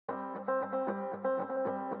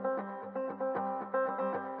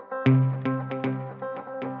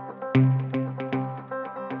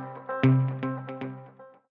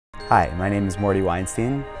Hi, my name is Morty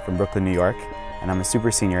Weinstein from Brooklyn, New York, and I'm a super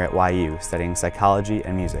senior at YU studying psychology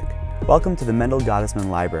and music. Welcome to the Mendel Gottesman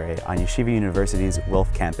Library on Yeshiva University's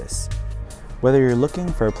Wilf campus. Whether you're looking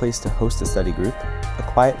for a place to host a study group, a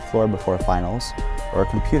quiet floor before finals, or a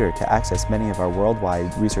computer to access many of our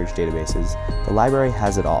worldwide research databases, the library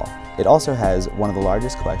has it all. It also has one of the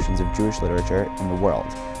largest collections of Jewish literature in the world,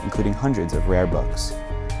 including hundreds of rare books.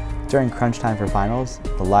 During crunch time for finals,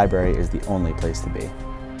 the library is the only place to be.